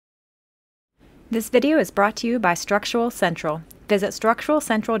This video is brought to you by Structural Central. Visit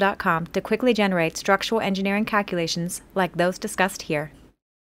structuralcentral.com to quickly generate structural engineering calculations like those discussed here.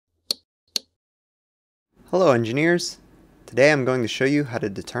 Hello engineers! Today I'm going to show you how to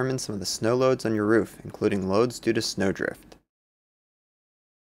determine some of the snow loads on your roof, including loads due to snowdrift.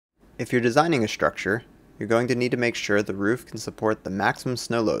 If you're designing a structure, you're going to need to make sure the roof can support the maximum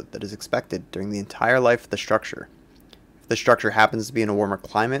snow load that is expected during the entire life of the structure. If the structure happens to be in a warmer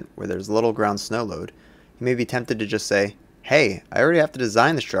climate where there's little ground snow load, you may be tempted to just say, "Hey, I already have to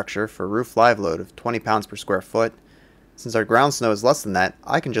design the structure for a roof live load of 20 pounds per square foot. Since our ground snow is less than that,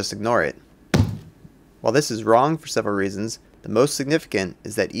 I can just ignore it." While this is wrong for several reasons, the most significant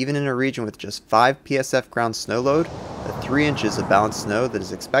is that even in a region with just 5 psf ground snow load, the 3 inches of balanced snow that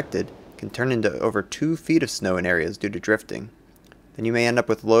is expected can turn into over 2 feet of snow in areas due to drifting. Then you may end up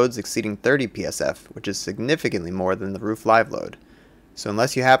with loads exceeding 30 psf, which is significantly more than the roof live load. So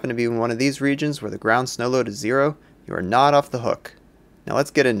unless you happen to be in one of these regions where the ground snow load is 0, you are not off the hook. Now let's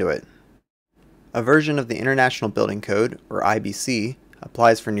get into it. A version of the International Building Code, or IBC,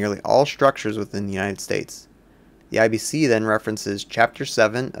 applies for nearly all structures within the United States. The IBC then references Chapter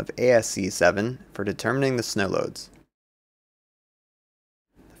 7 of ASCE 7 for determining the snow loads.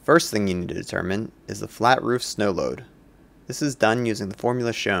 The first thing you need to determine is the flat roof snow load. This is done using the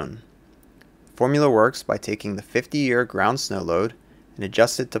formula shown. The formula works by taking the 50-year ground snow load and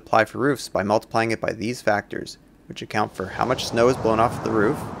adjust it to apply for roofs by multiplying it by these factors, which account for how much snow is blown off the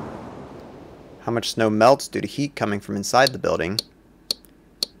roof, how much snow melts due to heat coming from inside the building,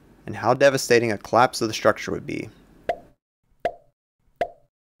 and how devastating a collapse of the structure would be.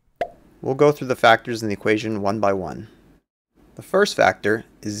 We'll go through the factors in the equation one by one. The first factor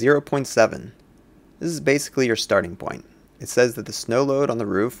is 0.7. This is basically your starting point. It says that the snow load on the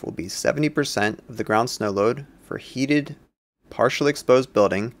roof will be 70% of the ground snow load for a heated, partially exposed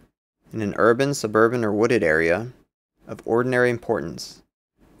building in an urban, suburban, or wooded area of ordinary importance.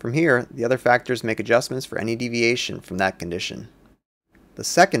 From here, the other factors make adjustments for any deviation from that condition. The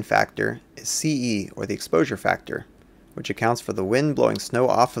second factor is CE, or the exposure factor, which accounts for the wind blowing snow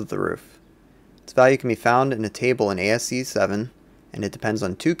off of the roof. Its value can be found in a table in ASCE 7, and it depends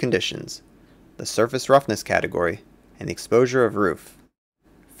on 2 conditions: the surface roughness category and the exposure of roof.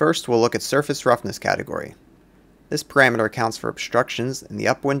 First, we'll look at surface roughness category. This parameter accounts for obstructions in the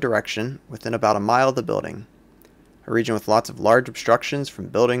upwind direction within about a mile of the building. A region with lots of large obstructions from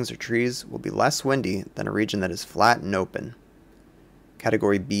buildings or trees will be less windy than a region that is flat and open.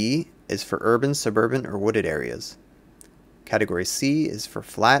 Category B is for urban, suburban, or wooded areas. Category C is for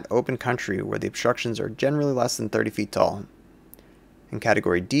flat, open country where the obstructions are generally less than 30 feet tall. And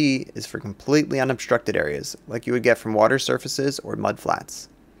Category D is for completely unobstructed areas, like you would get from water surfaces or mud flats.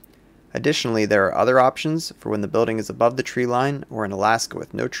 Additionally, there are other options for when the building is above the tree line or in Alaska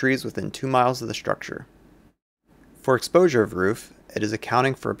with no trees within 2 miles of the structure. For exposure of roof, it is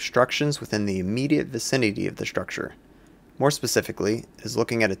accounting for obstructions within the immediate vicinity of the structure. More specifically, it is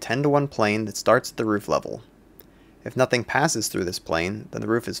looking at a 10-to-1 plane that starts at the roof level. If nothing passes through this plane, then the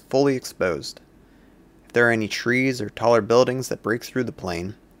roof is fully exposed. If there are any trees or taller buildings that break through the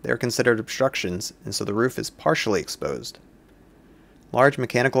plane, they are considered obstructions, and so the roof is partially exposed. Large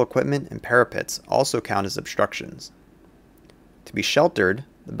mechanical equipment and parapets also count as obstructions. To be sheltered,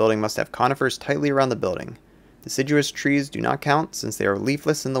 the building must have conifers tightly around the building. Deciduous trees do not count since they are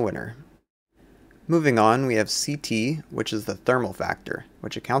leafless in the winter. Moving on, we have CT, which is the thermal factor,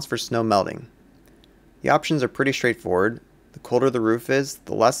 which accounts for snow melting. The options are pretty straightforward. The colder the roof is,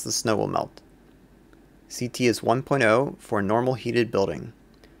 the less the snow will melt. CT is 1.0 for a normal heated building.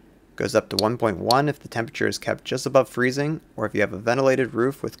 It goes up to 1.1 if the temperature is kept just above freezing or if you have a ventilated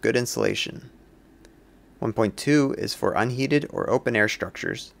roof with good insulation. 1.2 is for unheated or open air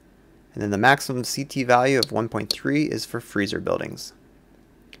structures. And then the maximum CT value of 1.3 is for freezer buildings.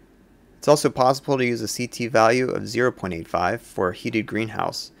 It's also possible to use a CT value of 0.85 for a heated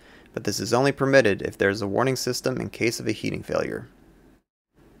greenhouse, but this is only permitted if there is a warning system in case of a heating failure.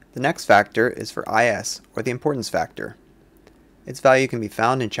 The next factor is for IS, or the importance factor. Its value can be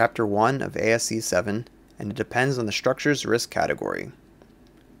found in Chapter 1 of ASCE 7, and it depends on the structure's risk category.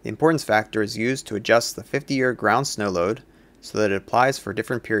 The importance factor is used to adjust the 50-year ground snow load so that it applies for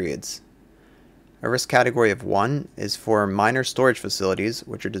different periods. A risk category of 1 is for minor storage facilities,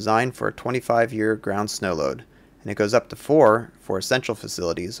 which are designed for a 25-year ground snow load, and it goes up to 4 for essential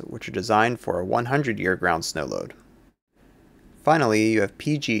facilities, which are designed for a 100-year ground snow load. Finally, you have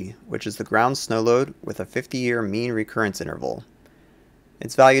PG, which is the ground snow load with a 50-year mean recurrence interval.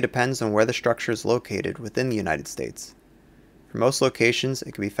 Its value depends on where the structure is located within the United States. For most locations,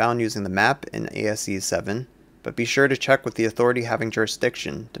 it can be found using the map in ASCE 7, but be sure to check with the authority having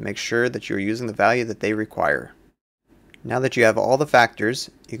jurisdiction to make sure that you are using the value that they require. Now that you have all the factors,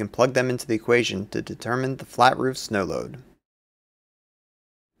 you can plug them into the equation to determine the flat roof snow load.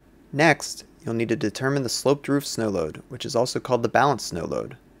 Next, you'll need to determine the sloped roof snow load, which is also called the balanced snow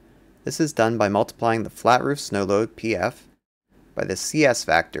load. This is done by multiplying the flat roof snow load, PF, by the CS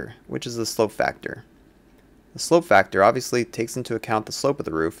factor, which is the slope factor. The slope factor obviously takes into account the slope of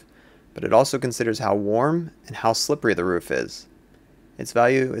the roof, but it also considers how warm and how slippery the roof is. Its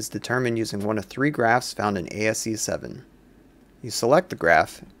value is determined using one of three graphs found in ASCE 7. You select the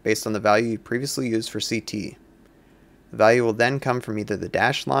graph based on the value you previously used for CT. The value will then come from either the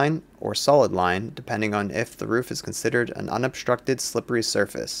dashed line or solid line, depending on if the roof is considered an unobstructed slippery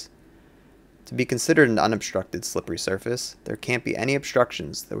surface. To be considered an unobstructed slippery surface, there can't be any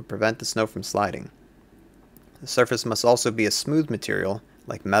obstructions that would prevent the snow from sliding. The surface must also be a smooth material,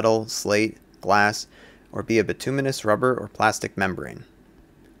 like metal, slate, glass, or be a bituminous rubber or plastic membrane.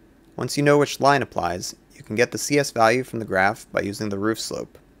 Once you know which line applies, you can get the CS value from the graph by using the roof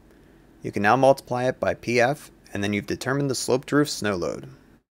slope. You can now multiply it by PF, and then you've determined the sloped roof snow load.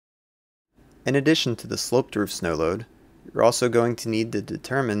 In addition to the sloped roof snow load, you're also going to need to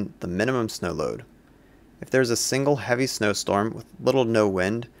determine the minimum snow load. If there's a single heavy snowstorm with little to no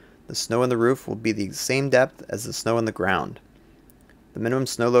wind, the snow on the roof will be the same depth as the snow on the ground. The minimum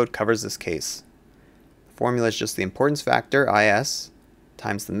snow load covers this case. The formula is just the importance factor, IS,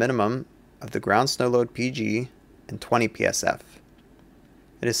 times the minimum of the ground snow load, PG, and 20 PSF.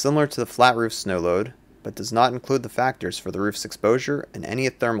 It is similar to the flat roof snow load, but does not include the factors for the roof's exposure and any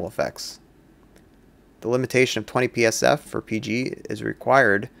thermal effects. The limitation of 20 PSF for PG is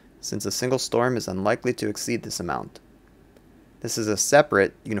required since a single storm is unlikely to exceed this amount. This is a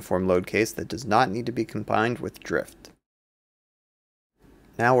separate uniform load case that does not need to be combined with drift.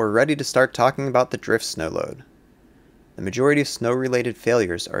 Now we're ready to start talking about the drift snow load. The majority of snow-related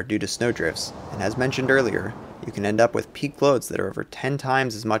failures are due to snowdrifts, and as mentioned earlier, you can end up with peak loads that are over 10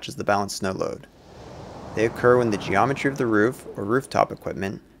 times as much as the balanced snow load. They occur when the geometry of the roof or rooftop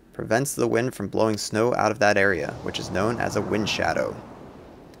equipment prevents the wind from blowing snow out of that area, which is known as a wind shadow.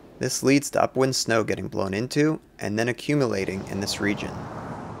 This leads to upwind snow getting blown into and then accumulating in this region.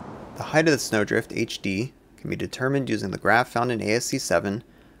 The height of the snowdrift, HD, can be determined using the graph found in ASCE 7,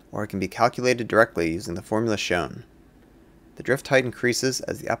 or it can be calculated directly using the formula shown. The drift height increases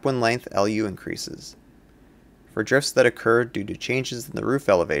as the upwind length, LU, increases. For drifts that occur due to changes in the roof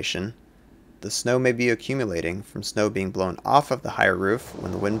elevation, the snow may be accumulating from snow being blown off of the higher roof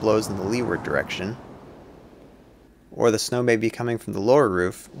when the wind blows in the leeward direction, or the snow may be coming from the lower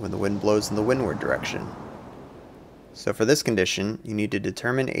roof when the wind blows in the windward direction. So for this condition, you need to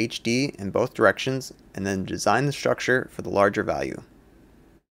determine HD in both directions and then design the structure for the larger value.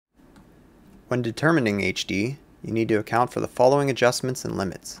 When determining HD, you need to account for the following adjustments and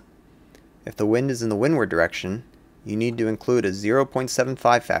limits. If the wind is in the windward direction, you need to include a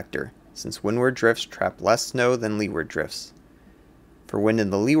 0.75 factor, since windward drifts trap less snow than leeward drifts. For wind in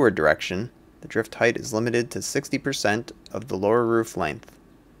the leeward direction, the drift height is limited to 60% of the lower roof length.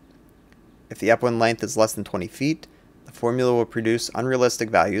 If the upwind length is less than 20 feet, the formula will produce unrealistic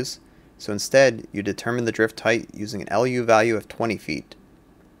values, so instead you determine the drift height using an LU value of 20 feet.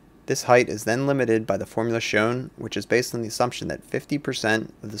 This height is then limited by the formula shown, which is based on the assumption that 50%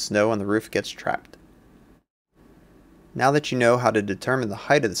 of the snow on the roof gets trapped. Now that you know how to determine the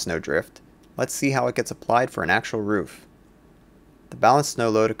height of the snowdrift, let's see how it gets applied for an actual roof. The balanced snow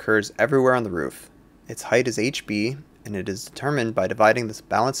load occurs everywhere on the roof. Its height is HB, and it is determined by dividing this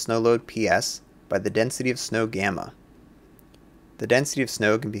balanced snow load PS by the density of snow gamma. The density of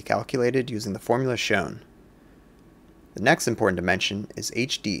snow can be calculated using the formula shown. The next important dimension is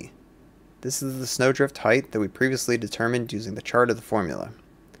HD. This is the snowdrift height that we previously determined using the chart of the formula.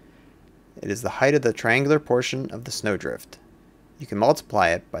 It is the height of the triangular portion of the snowdrift. You can multiply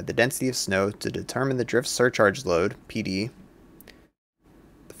it by the density of snow to determine the drift surcharge load, PD.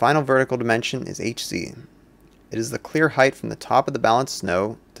 The final vertical dimension is HC. It is the clear height from the top of the balanced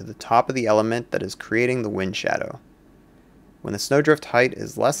snow to the top of the element that is creating the wind shadow. When the snowdrift height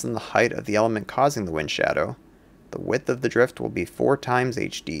is less than the height of the element causing the wind shadow, the width of the drift will be 4 times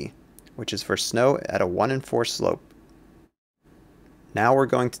HD, which is for snow at a 1 in 4 slope. Now we're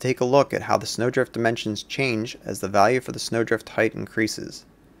going to take a look at how the snowdrift dimensions change as the value for the snowdrift height increases.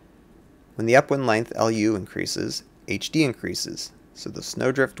 When the upwind length LU increases, HD increases, so the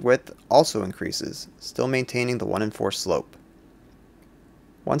snowdrift width also increases, still maintaining the 1 in 4 slope.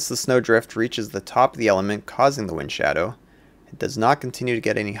 Once the snowdrift reaches the top of the element causing the wind shadow, it does not continue to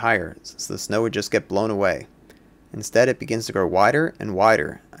get any higher, since the snow would just get blown away. Instead, it begins to grow wider and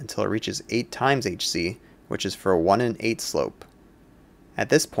wider until it reaches 8 times HC, which is for a 1 in 8 slope. At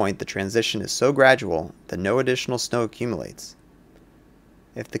this point, the transition is so gradual that no additional snow accumulates.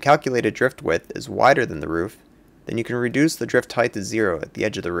 If the calculated drift width is wider than the roof, then you can reduce the drift height to 0 at the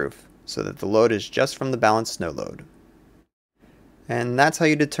edge of the roof, so that the load is just from the balanced snow load. And that's how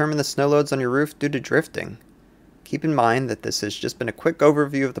you determine the snow loads on your roof due to drifting. Keep in mind that this has just been a quick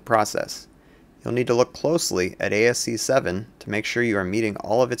overview of the process. You'll need to look closely at ASCE 7 to make sure you are meeting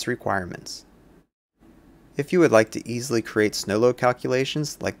all of its requirements. If you would like to easily create snow load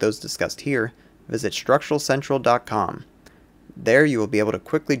calculations like those discussed here, visit structuralcentral.com. There you will be able to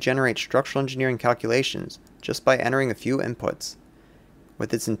quickly generate structural engineering calculations just by entering a few inputs.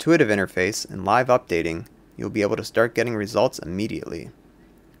 With its intuitive interface and live updating, you'll be able to start getting results immediately.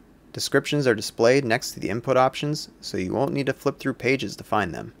 Descriptions are displayed next to the input options, so you won't need to flip through pages to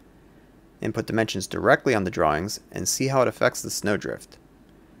find them. Input dimensions directly on the drawings and see how it affects the snowdrift.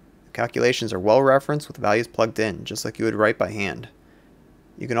 The calculations are well referenced with values plugged in, just like you would write by hand.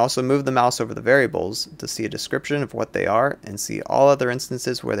 You can also move the mouse over the variables to see a description of what they are and see all other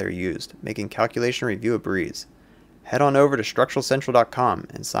instances where they're used, making calculation review a breeze. Head on over to structuralcentral.com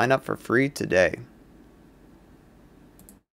and sign up for free today.